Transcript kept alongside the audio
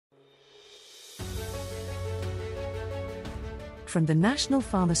From the National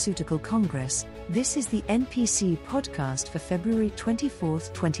Pharmaceutical Congress, this is the NPC podcast for February 24,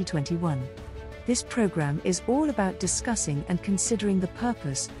 2021. This program is all about discussing and considering the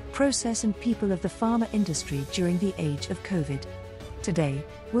purpose, process and people of the pharma industry during the age of COVID. Today,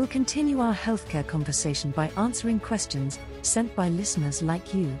 we'll continue our healthcare conversation by answering questions sent by listeners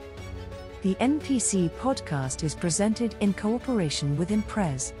like you. The NPC podcast is presented in cooperation with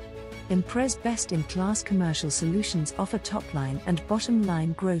Imprez. Imprez best-in-class commercial solutions offer top-line and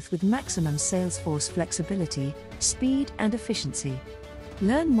bottom-line growth with maximum sales force flexibility, speed and efficiency.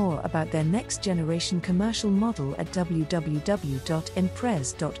 Learn more about their next-generation commercial model at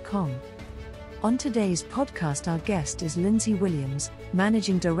www.imprez.com. On today's podcast, our guest is Lindsay Williams,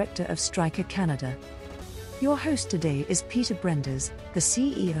 Managing Director of Stryker Canada. Your host today is Peter Brenders, the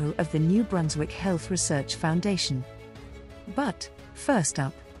CEO of the New Brunswick Health Research Foundation. But, first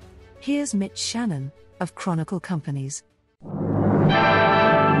up, here's Mitch Shannon, of Chronicle Companies.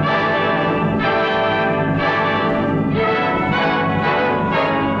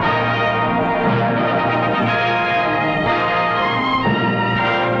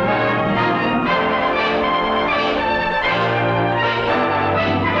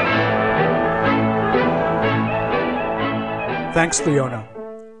 Thanks, Leona.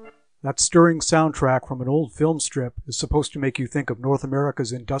 That stirring soundtrack from an old film strip is supposed to make you think of North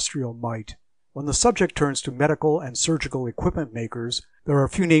America's industrial might. When the subject turns to medical and surgical equipment makers, there are a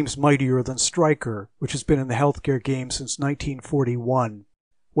few names mightier than Stryker, which has been in the healthcare game since 1941,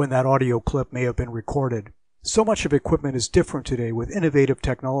 when that audio clip may have been recorded. So much of equipment is different today with innovative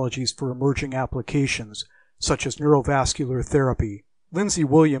technologies for emerging applications, such as neurovascular therapy. Lindsay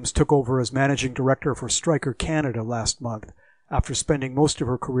Williams took over as Managing Director for Stryker Canada last month, after spending most of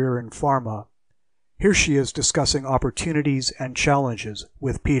her career in pharma. Here she is discussing opportunities and challenges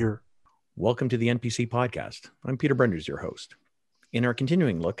with Peter. Welcome to the NPC podcast. I'm Peter Brenders, your host. In our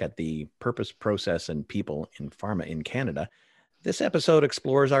continuing look at the purpose, process, and people in pharma in Canada, this episode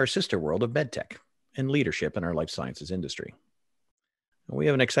explores our sister world of Medtech and leadership in our life sciences industry. We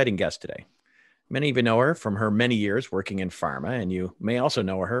have an exciting guest today. Many of you know her from her many years working in pharma, and you may also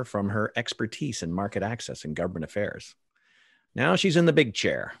know her from her expertise in market access and government affairs. Now she's in the big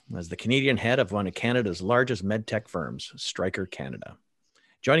chair as the Canadian head of one of Canada's largest medtech firms, Stryker Canada.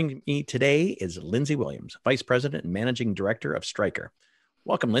 Joining me today is Lindsay Williams, Vice President and Managing Director of Stryker.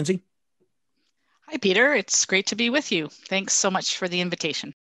 Welcome, Lindsay. Hi, Peter. It's great to be with you. Thanks so much for the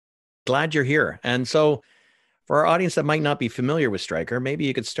invitation. Glad you're here. And so for our audience that might not be familiar with Stryker, maybe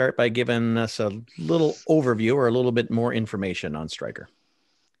you could start by giving us a little overview or a little bit more information on Stryker.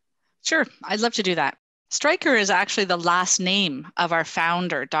 Sure. I'd love to do that. Stryker is actually the last name of our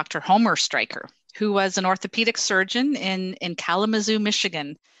founder, Dr. Homer Stryker, who was an orthopedic surgeon in Kalamazoo,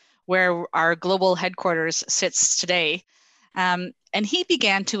 Michigan, where our global headquarters sits today. And he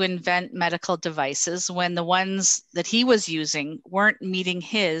began to invent medical devices when the ones that he was using weren't meeting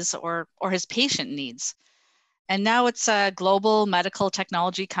his or his patient needs. And now it's a global medical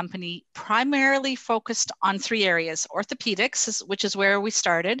technology company primarily focused on three areas: orthopedics, which is where we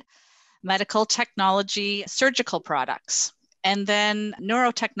started, medical technology, surgical products, and then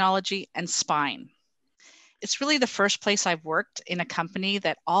neurotechnology and spine. It's really the first place I've worked in a company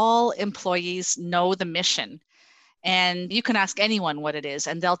that all employees know the mission. And you can ask anyone what it is,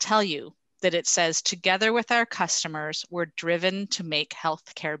 and they'll tell you that it says, together with our customers, we're driven to make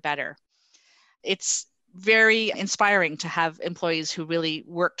healthcare better. It's very inspiring to have employees who really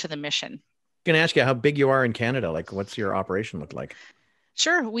work to the mission. I'm going to ask you how big you are in Canada. Like, what's your operation look like?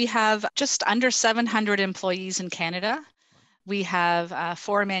 Sure. We have just under 700 employees in Canada. We have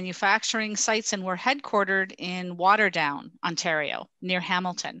 4 manufacturing sites, and we're headquartered in Waterdown, Ontario, near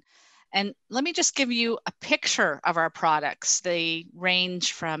Hamilton. And let me just give you a picture of our products. They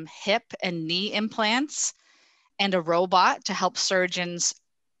range from hip and knee implants and a robot to help surgeons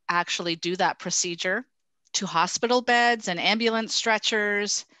actually do that procedure, to hospital beds and ambulance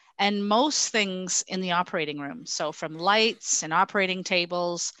stretchers, and most things in the operating room. So from lights and operating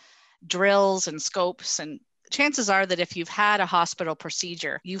tables, drills and scopes, and chances are that if you've had a hospital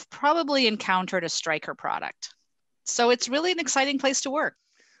procedure, you've probably encountered a Stryker product. So it's really an exciting place to work.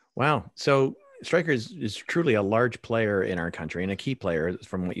 Wow. So Stryker is truly a large player in our country and a key player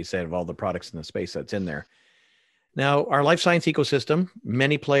from what you said of all the products in the space that's in there. Now, our life science ecosystem,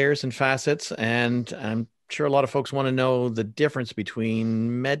 many players and facets, and I'm sure a lot of folks want to know the difference between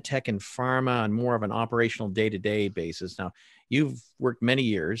medtech and pharma on more of an operational day-to-day basis. Now, you've worked many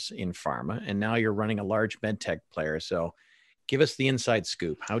years in pharma, and now you're running a large medtech player. So give us the inside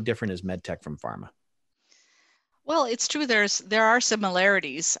scoop. How different is medtech from pharma? Well, it's true. There are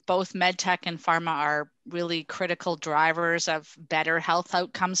similarities. Both medtech and pharma are really critical drivers of better health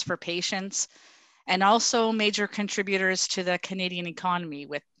outcomes for patients, and also major contributors to the Canadian economy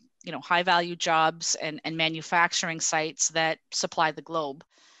with, high value jobs and manufacturing sites that supply the globe.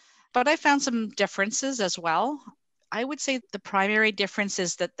 But I found some differences as well. I would say the primary difference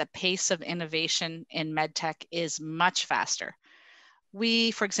is that the pace of innovation in medtech is much faster.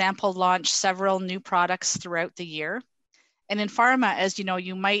 We, for example, launch several new products throughout the year. And in pharma, as you know,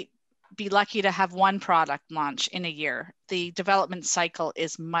 you might be lucky to have one product launch in a year. The development cycle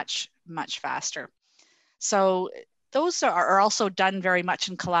is much, much faster. So those are also done very much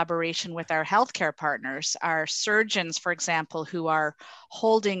in collaboration with our healthcare partners. Our surgeons, for example, who are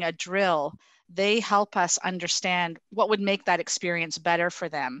holding a drill, they help us understand what would make that experience better for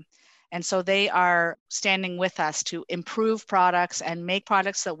them. And so they are standing with us to improve products and make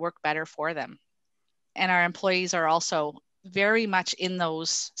products that work better for them. And our employees are also very much in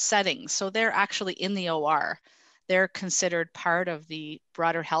those settings. So they're actually in the OR. They're considered part of the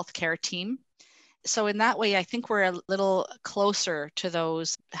broader healthcare team. So in that way, I think we're a little closer to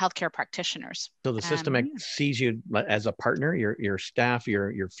those healthcare practitioners. So the system sees you as a partner. Your staff,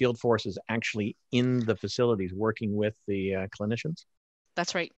 your field force is actually in the facilities working with the clinicians?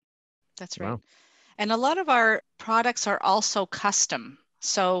 That's right. That's right. Wow. And a lot of our products are also custom.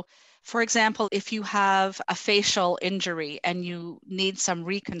 So for example, if you have a facial injury and you need some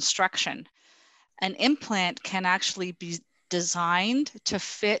reconstruction, an implant can actually be designed to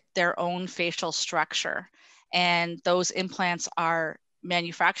fit their own facial structure. And those implants are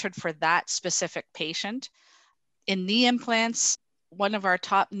manufactured for that specific patient. In knee implants, one of our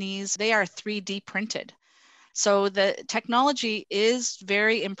top knees, they are 3D printed. So the technology is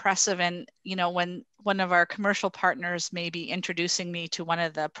very impressive. And, when one of our commercial partners may be introducing me to one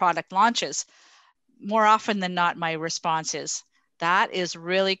of the product launches, more often than not, my response is, that is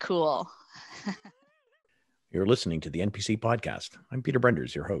really cool. You're listening to the NPC podcast. I'm Peter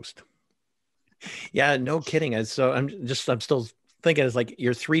Brenders, your host. Yeah, no kidding. So I'm still thinking it's like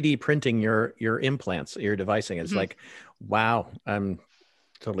you're 3D printing your implants, your devicing. It's like, wow, I'm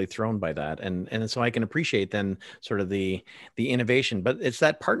totally thrown by that. And so I can appreciate then sort of the innovation, but it's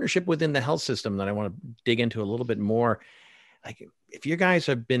that partnership within the health system that I want to dig into a little bit more. Like if you guys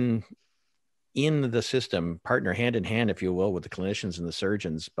have been in the system, partner hand in hand, if you will, with the clinicians and the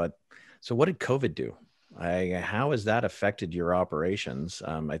surgeons, but so what did COVID do? How has that affected your operations?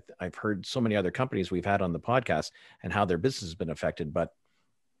 I've heard so many other companies we've had on the podcast and how their business has been affected, but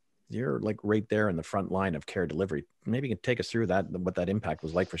you're like right there in the front line of care delivery. Maybe you can take us through that, what that impact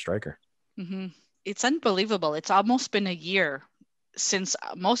was like for Stryker. Mm-hmm. It's unbelievable. It's almost been a year since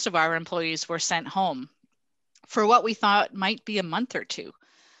most of our employees were sent home for what we thought might be a month or two.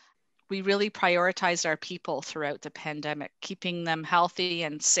 We really prioritized our people throughout the pandemic. Keeping them healthy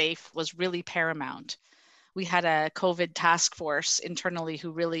and safe was really paramount. We had a COVID task force internally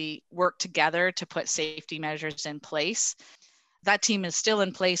who really worked together to put safety measures in place. That team is still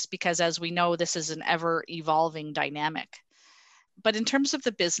in place because, as we know, this is an ever-evolving dynamic. But in terms of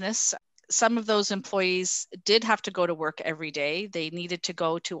the business, some of those employees did have to go to work every day. They needed to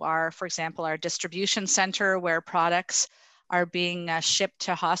go to for example, our distribution center where products are being shipped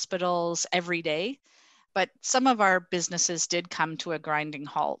to hospitals every day. But some of our businesses did come to a grinding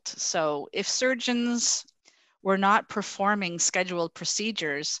halt. So if surgeons were not performing scheduled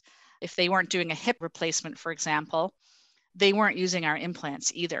procedures, if they weren't doing a hip replacement, for example, they weren't using our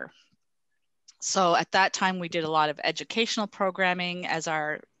implants either. So at that time, we did a lot of educational programming as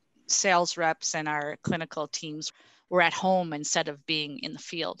our sales reps and our clinical teams were at home instead of being in the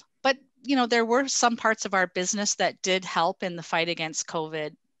field. But, there were some parts of our business that did help in the fight against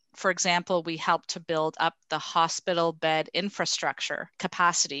COVID. For example, we helped to build up the hospital bed infrastructure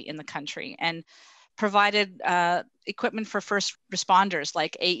capacity in the country and provided equipment for first responders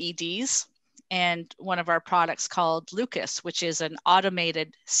like AEDs and one of our products called Lucas, which is an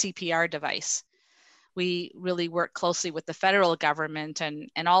automated CPR device. We really work closely with the federal government and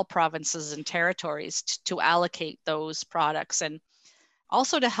all provinces and territories to allocate those products and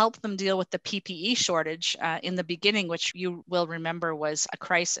also to help them deal with the PPE shortage in the beginning, which you will remember was a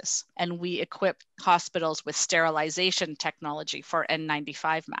crisis. And we equipped hospitals with sterilization technology for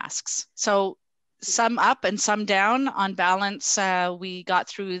N95 masks. So some up and some down. On balance, we got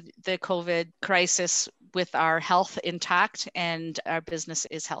through the COVID crisis with our health intact and our business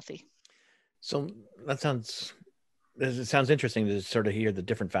is healthy. So it sounds interesting to sort of hear the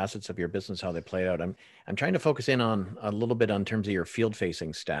different facets of your business, how they play out. I'm trying to focus in on a little bit on terms of your field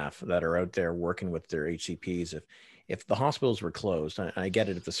facing staff that are out there working with their HCPs. If the hospitals were closed, I get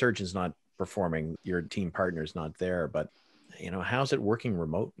it, if the surgeon's not performing, your team partner's not there, but how's it working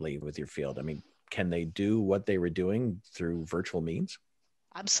remotely with your field? I mean, can they do what they were doing through virtual means?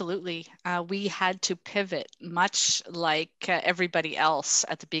 Absolutely. We had to pivot, much like everybody else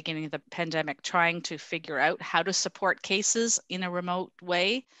at the beginning of the pandemic, trying to figure out how to support cases in a remote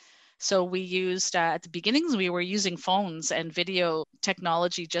way. So we used, at the beginnings, we were using phones and video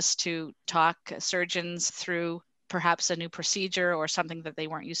technology just to talk surgeons through perhaps a new procedure or something that they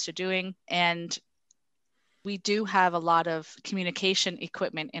weren't used to doing. And we do have a lot of communication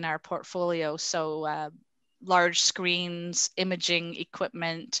equipment in our portfolio. So large screens, imaging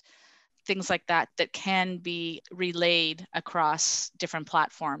equipment, things like that, that can be relayed across different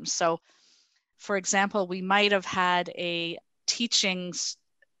platforms. So for example, we might have had a teaching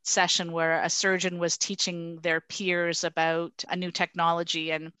session where a surgeon was teaching their peers about a new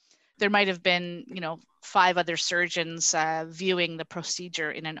technology, and there might have been, 5 other surgeons viewing the procedure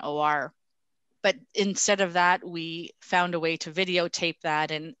in an OR. But instead of that, we found a way to videotape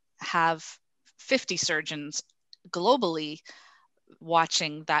that and have 50 surgeons globally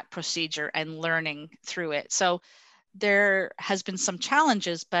watching that procedure and learning through it. So there has been some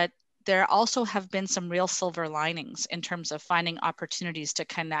challenges, but there also have been some real silver linings in terms of finding opportunities to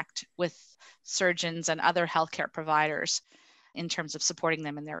connect with surgeons and other healthcare providers in terms of supporting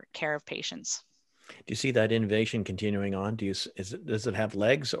them in their care of patients. Do you see that innovation continuing on? Does it have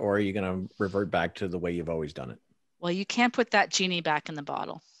legs, or are you going to revert back to the way you've always done it? Well, you can't put that genie back in the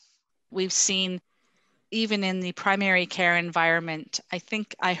bottle. We've seen, even in the primary care environment, I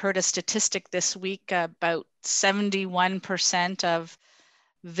think I heard a statistic this week about 71% of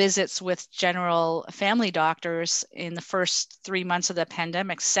visits with general family doctors in the first 3 months of the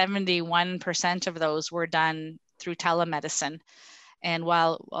pandemic, 71% of those were done through telemedicine. And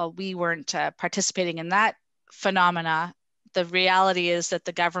while we weren't participating in that phenomena, the reality is that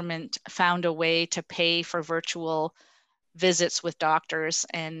the government found a way to pay for virtual visits with doctors,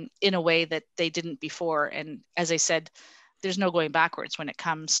 and in a way that they didn't before. And as I said, there's no going backwards when it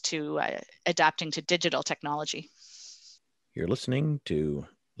comes to adapting to digital technology. You're listening to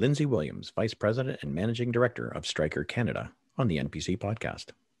Lindsay Williams, Vice President and Managing Director of Stryker Canada, on the NPC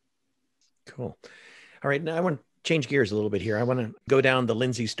podcast. Cool. All right, now I want to change gears a little bit here. I want to go down the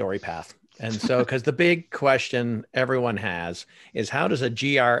Lindsay story path. And so, because the big question everyone has is, how does a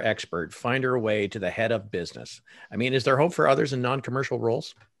GR expert find her way to the head of business? I mean, is there hope for others in non-commercial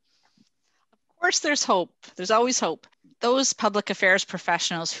roles? Of course, there's hope. There's always hope. Those public affairs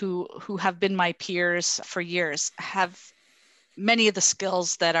professionals who have been my peers for years have many of the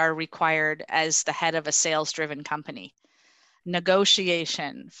skills that are required as the head of a sales-driven company.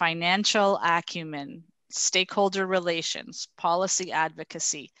 Negotiation, financial acumen, stakeholder relations, policy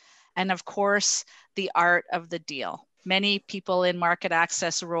advocacy, and of course, the art of the deal. Many people in market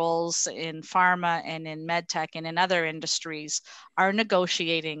access roles in pharma and in Medtech and in other industries are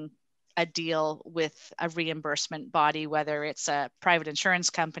negotiating a deal with a reimbursement body, whether it's a private insurance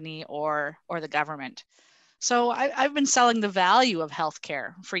company or the government. So I've been selling the value of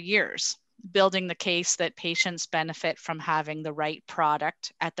healthcare for years, building the case that patients benefit from having the right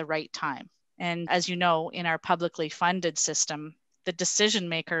product at the right time. And as you know, in our publicly funded system, the decision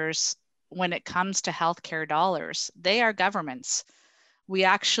makers, when it comes to healthcare dollars, they are governments. We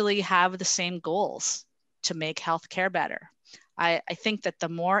actually have the same goals to make healthcare better. I think that the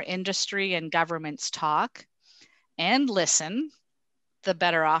more industry and governments talk and listen, the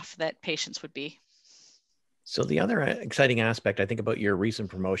better off that patients would be. So the other exciting aspect, I think, about your recent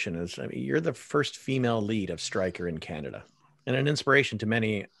promotion is, you're the first female lead of Stryker in Canada, and an inspiration to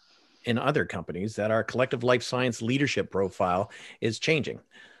many in other companies that our collective life science leadership profile is changing.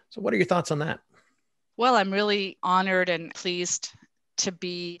 So what are your thoughts on that? Well, I'm really honored and pleased to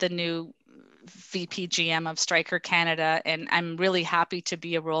be the new VP GM of Stryker Canada, and I'm really happy to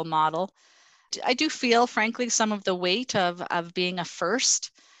be a role model. I do feel, frankly, some of the weight of being a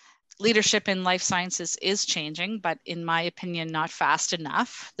first. Leadership in life sciences is changing, but in my opinion, not fast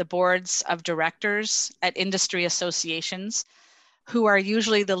enough. The boards of directors at industry associations, who are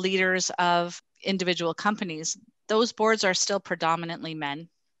usually the leaders of individual companies, those boards are still predominantly men.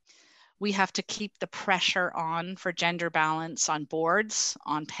 We have to keep the pressure on for gender balance on boards,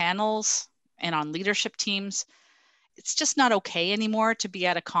 on panels, and on leadership teams. It's just not okay anymore to be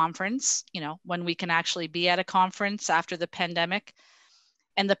at a conference, when we can actually be at a conference after the pandemic,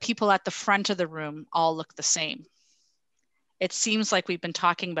 and the people at the front of the room all look the same. It seems like we've been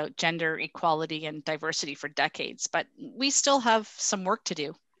talking about gender equality and diversity for decades, but we still have some work to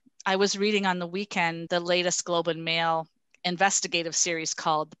do. I was reading on the weekend the latest Globe and Mail investigative series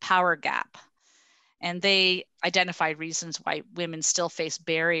called The Power Gap. And they identified reasons why women still face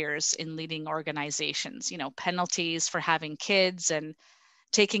barriers in leading organizations, penalties for having kids and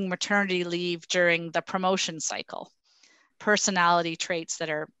taking maternity leave during the promotion cycle, personality traits that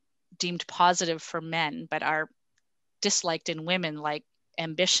are deemed positive for men but are disliked in women, like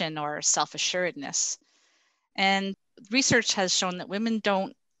ambition or self-assuredness. And research has shown that women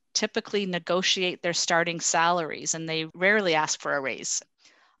don't typically negotiate their starting salaries, and they rarely ask for a raise.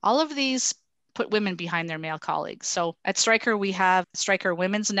 All of these put women behind their male colleagues. So at Stryker, we have Stryker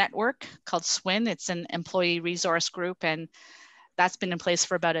Women's Network called SWIN. It's an employee resource group, and that's been in place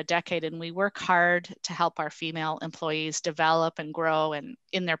for about a decade. And we work hard to help our female employees develop and grow and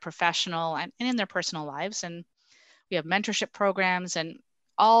in their professional and in their personal lives. And we have mentorship programs and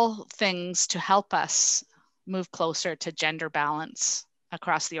all things to help us move closer to gender balance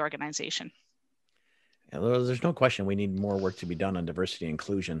across the organization. Yeah, there's no question we need more work to be done on diversity and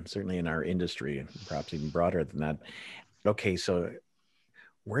inclusion, certainly in our industry, perhaps even broader than that. Okay, so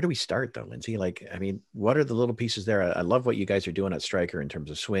where do we start though, Lindsay? What are the little pieces there? I love what you guys are doing at Stryker in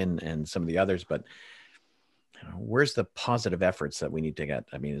terms of SWIN and some of the others, but where's the positive efforts that we need to get?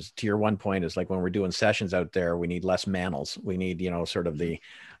 To your one point, is like when we're doing sessions out there, we need less males. We need, sort of the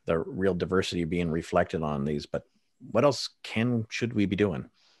real diversity being reflected on these, but what else should we be doing?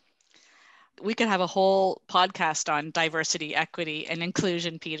 We could have a whole podcast on diversity, equity, and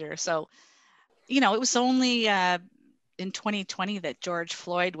inclusion, Peter. So, it was only in 2020 that George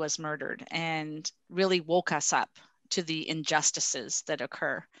Floyd was murdered, and really woke us up to the injustices that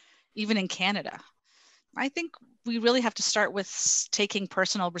occur, even in Canada. I think we really have to start with taking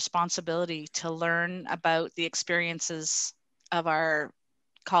personal responsibility to learn about the experiences of our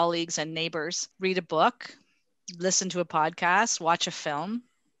colleagues and neighbors. Read a book, listen to a podcast, watch a film.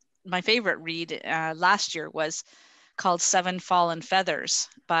 My favorite read last year was called 7 Fallen Feathers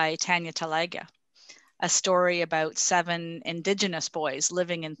by Tanya Talaga, a story about 7 Indigenous boys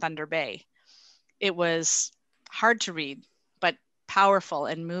living in Thunder Bay. It was hard to read, but powerful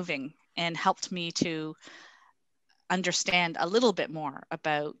and moving, and helped me to understand a little bit more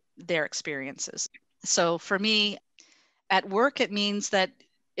about their experiences. So for me, at work, it means that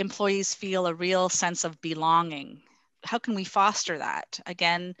employees feel a real sense of belonging. How can we foster that?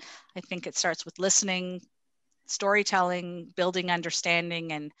 Again, I think it starts with listening, storytelling, building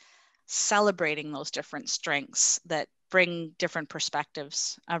understanding, and celebrating those different strengths that bring different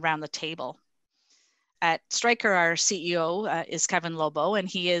perspectives around the table. At Stryker, our CEO is Kevin Lobo, and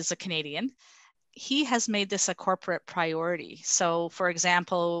he is a Canadian. He has made this a corporate priority. So, for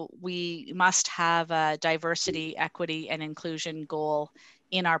example, we must have a diversity, equity, and inclusion goal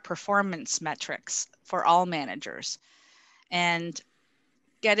in our performance metrics for all managers. And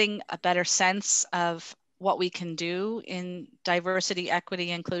getting a better sense of what we can do in diversity,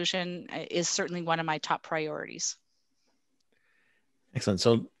 equity, inclusion is certainly one of my top priorities. Excellent.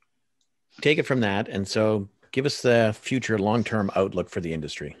 So take it from that. And so give us the future long-term outlook for the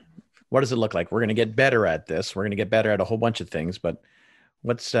industry. What does it look like? We're going to get better at this. We're going to get better at a whole bunch of things, but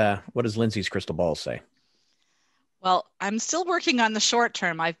what does Lindsay's crystal ball say? Well, I'm still working on the short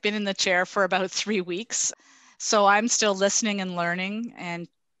term. I've been in the chair for about 3 weeks. So I'm still listening and learning, and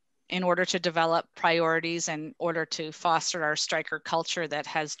in order to develop priorities and in order to foster our Stryker culture that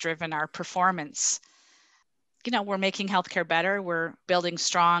has driven our performance. We're making healthcare better. We're building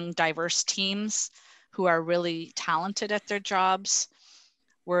strong, diverse teams who are really talented at their jobs.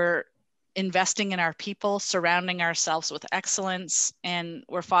 We're investing in our people, surrounding ourselves with excellence, and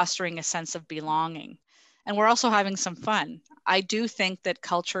we're fostering a sense of belonging. And we're also having some fun. I do think that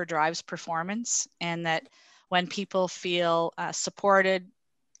culture drives performance, and that when people feel supported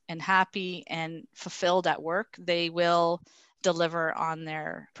and happy and fulfilled at work, they will deliver on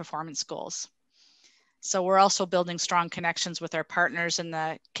their performance goals. So we're also building strong connections with our partners in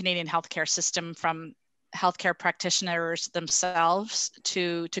the Canadian healthcare system, from healthcare practitioners themselves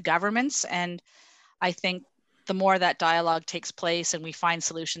to governments. And I think the more that dialogue takes place and we find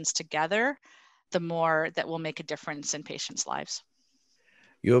solutions together, the more that will make a difference in patients' lives.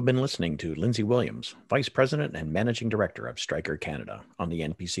 You have been listening to Lindsay Williams, Vice President and Managing Director of Stryker Canada, on the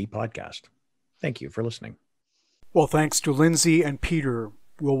NPC podcast. Thank you for listening. Well, thanks to Lindsay and Peter.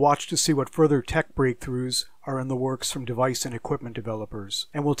 We'll watch to see what further tech breakthroughs are in the works from device and equipment developers.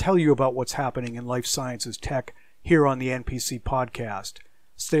 And we'll tell you about what's happening in life sciences tech here on the NPC podcast.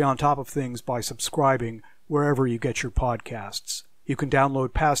 Stay on top of things by subscribing wherever you get your podcasts. You can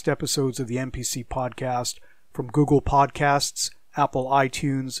download past episodes of the NPC podcast from Google Podcasts, Apple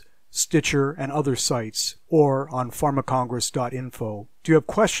iTunes, Stitcher, and other sites, or on pharmacongress.info. Do you have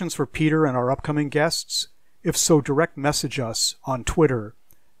questions for Peter and our upcoming guests? If so, direct message us on Twitter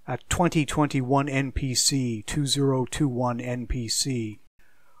at 2021 NPC 2021 NPC,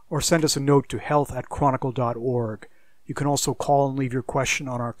 or send us a note to health@chronicle.org. You can also call and leave your question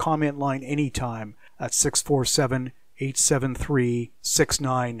on our comment line anytime at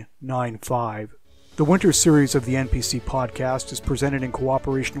 647-873-6995. The winter series of the NPC podcast is presented in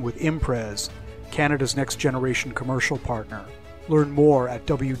cooperation with Imprez, Canada's next generation commercial partner. Learn more at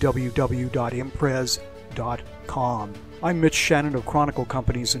www.imprez.com. I'm Mitch Shannon of Chronicle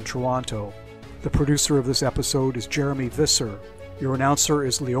Companies in Toronto. The producer of this episode is Jeremy Visser. Your announcer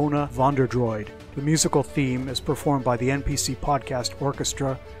is Leona Vanderdroid. The musical theme is performed by the NPC Podcast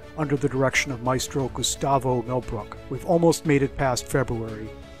Orchestra under the direction of Maestro Gustavo Milbrook. We've almost made it past February.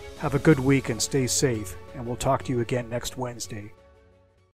 Have a good week and stay safe, and we'll talk to you again next Wednesday.